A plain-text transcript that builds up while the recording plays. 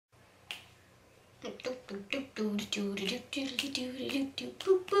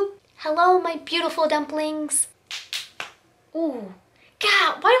Hello, my beautiful dumplings. Ooh,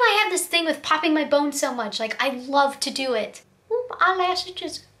 God, why do I have this thing with popping my bones so much? Like, I love to do it. Ooh, my eyelashes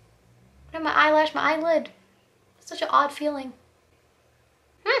just, my eyelash, my eyelid. Such an odd feeling.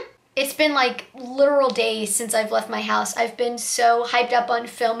 It's been like literal days since I've left my house. I've been so hyped up on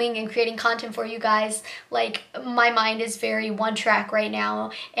filming and creating content for you guys. Like, my mind is very one track right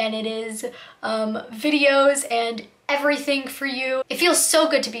now, and it is videos and everything for you. It feels so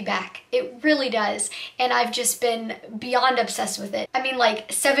good to be back. It really does. And I've just been beyond obsessed with it. I mean, like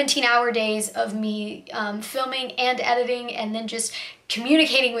 17-hour days of me filming and editing and then just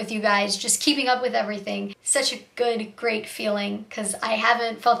communicating with you guys, just keeping up with everything. Such a good, great feeling, because I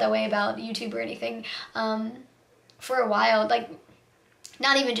haven't felt that way about YouTube or anything for a while. Like,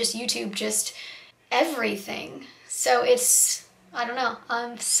 not even just YouTube, just everything. So it's, I don't know,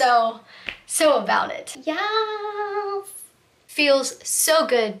 I'm so about it. Yeah. Feels so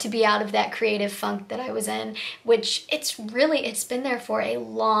good to be out of that creative funk that I was in, which it's been there for a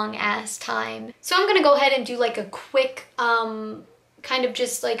long ass time. So I'm gonna go ahead and do like a quick kind of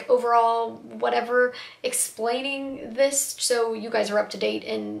just like overall whatever explaining this so you guys are up to date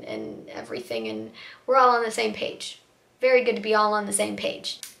and everything and we're all on the same page. Very good to be all on the same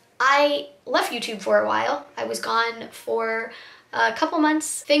page. I left YouTube for a while. I was gone for a couple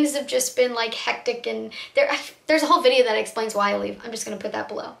months. Things have just been like hectic, and there's a whole video that explains why I leave. I'm just gonna put that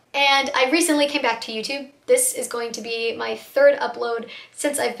below. And I recently came back to YouTube. This is going to be my third upload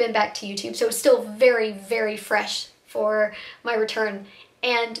since I've been back to YouTube, so it's still very, very fresh for my return.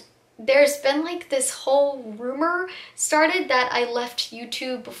 And there's been like this whole rumor started that I left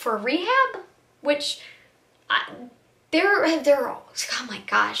YouTube for rehab, which there are, oh my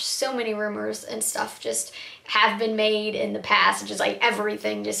gosh, so many rumors and stuff just have been made in the past, just like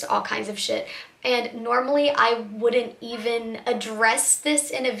everything, just all kinds of shit. And normally I wouldn't even address this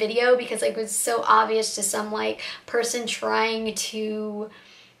in a video because like, it was so obvious to some like person trying to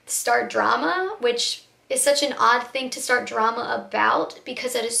start drama, which is such an odd thing to start drama about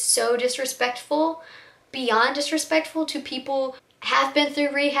because it is so disrespectful, beyond disrespectful to people have been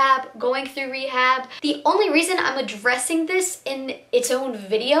through rehab, going through rehab. The only reason I'm addressing this in its own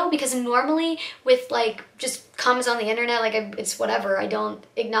video, because normally with like just comments on the internet, like it's whatever, I don't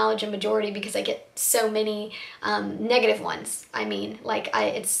acknowledge a majority because I get so many negative ones. I mean, like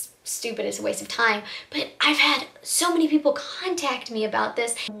it's stupid, it's a waste of time. But I've had so many people contact me about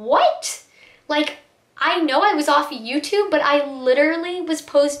this. What? Like, I know I was off YouTube, but I literally was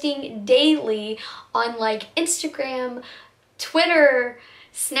posting daily on like Instagram, Twitter,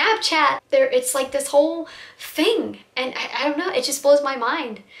 Snapchat. It's like this whole thing, and I don't know, it just blows my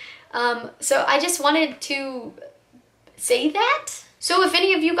mind. So I just wanted to say that. So if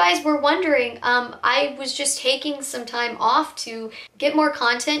any of you guys were wondering, I was just taking some time off to get more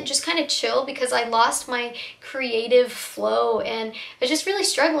content, just kind of chill, because I lost my creative flow and I was just really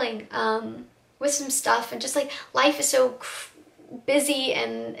struggling with some stuff, and just like life is so busy,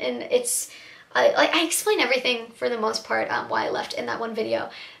 and it's I explain everything for the most part why I left in that one video.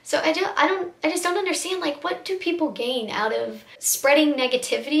 So I just don't understand, like, what do people gain out of spreading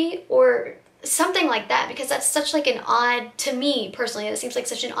negativity or something like that? Because that's such like an odd, to me personally, it seems like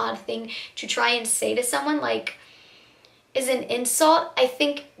such an odd thing to try and say to someone, like, is an insult. I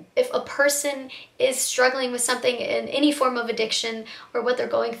think if a person is struggling with something in any form of addiction or what they're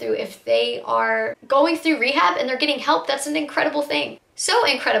going through, if they are going through rehab and they're getting help, that's an incredible thing. So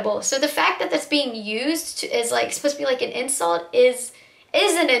incredible. So the fact that that's being used is like supposed to be like an insult is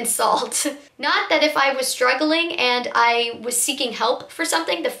an insult. Not that if I was struggling and I was seeking help for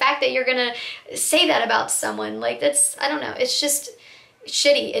something, the fact that you're gonna say that about someone, like, that's, I don't know, it's just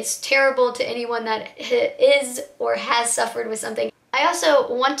shitty. It's terrible to anyone that is or has suffered with something. I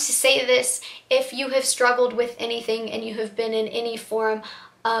also want to say this: if you have struggled with anything and you have been in any form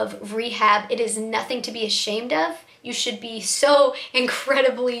of rehab, it is nothing to be ashamed of. You should be so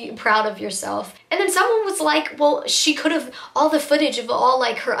incredibly proud of yourself. And then someone was like, well, she could have, all the footage of all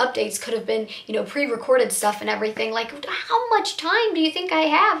like her updates could have been, you know, pre-recorded stuff and everything. Like, how much time do you think I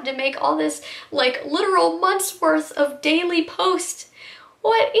have to make all this like literal months worth of daily posts?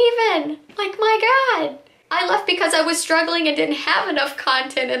 What even? Like, my God. I left because I was struggling and didn't have enough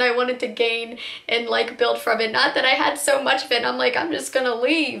content, and I wanted to gain and like build from it. Not that I had so much of it. I'm like, I'm just gonna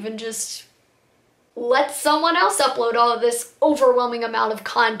leave and just let someone else upload all of this overwhelming amount of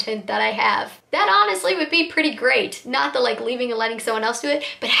content that I have. That honestly would be pretty great. Not the like leaving and letting someone else do it,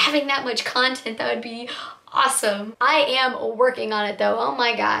 but having that much content, that would be awesome. I am working on it though. Oh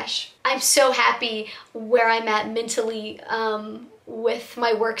my gosh. I'm so happy where I'm at mentally with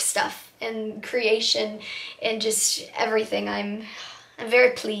my work stuff and creation and just everything. I'm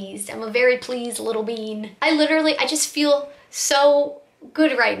very pleased. I'm a very pleased little bean. I just feel so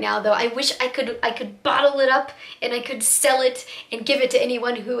good right now though. I wish I could bottle it up and I could sell it and give it to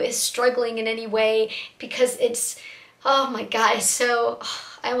anyone who is struggling in any way, because it's, oh my God, it's so,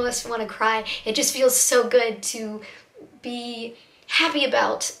 I almost want to cry. It just feels so good to be happy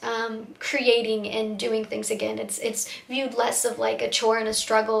about creating and doing things again. It's viewed less of like a chore and a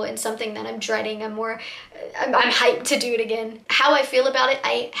struggle and something that I'm dreading. I'm hyped to do it again. How I feel about it,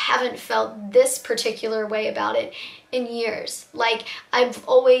 I haven't felt this particular way about it in years. Like, I've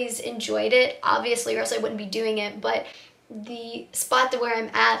always enjoyed it, obviously, or else I wouldn't be doing it, but the spot to where I'm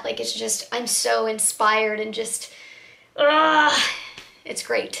at, like, it's just, I'm so inspired and just, it's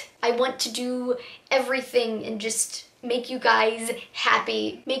great. I want to do everything and just make you guys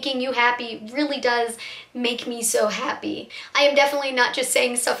happy. Making you happy really does make me so happy. I am definitely not just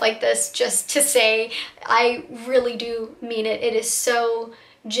saying stuff like this just to say. I really do mean it. It is so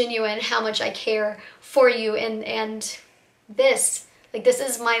genuine how much I care for you, and this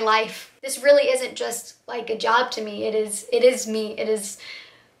is my life. This really isn't just like a job to me. It is me.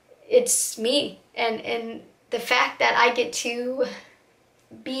 It's me. And the fact that I get to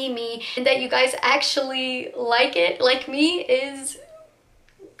be me and that you guys actually like it, like me, is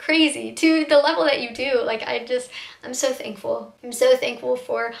crazy to the level that you do. Like, I'm so thankful. I'm so thankful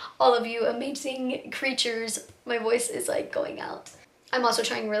for all of you amazing creatures. My voice is like going out. I'm also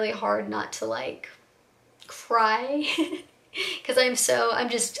trying really hard not to like cry because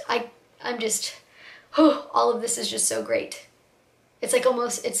all of this is just so great. It's like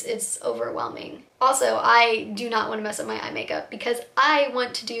almost, it's overwhelming. Also, I do not want to mess up my eye makeup because I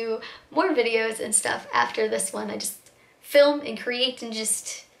want to do more videos and stuff after this one. I just film and create and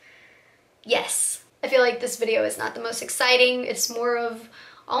just, yes. I feel like this video is not the most exciting. It's more of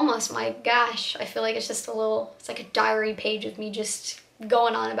almost, my gosh, I feel like it's just it's like a diary page of me just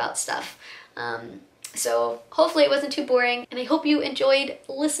going on about stuff. So hopefully it wasn't too boring, and I hope you enjoyed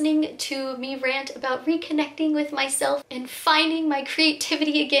listening to me rant about reconnecting with myself and finding my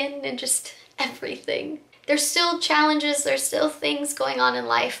creativity again and just everything. There's still challenges, there's still things going on in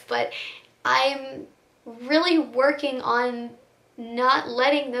life, but I'm really working on not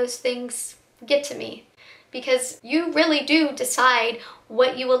letting those things get to me, because you really do decide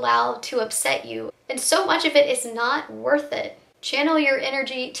what you allow to upset you, and so much of it is not worth it. Channel your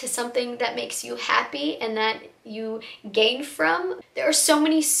energy to something that makes you happy and that you gain from. There are so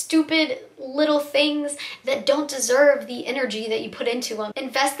many stupid little things that don't deserve the energy that you put into them.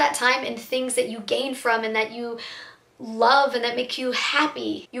 Invest that time in things that you gain from and that you love and that make you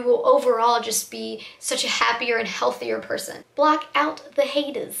happy. You will overall just be such a happier and healthier person. Block out the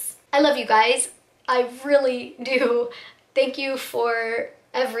haters. I love you guys. I really do. Thank you for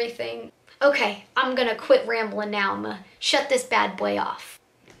everything. Okay, I'm gonna quit rambling now. I'm gonna shut this bad boy off.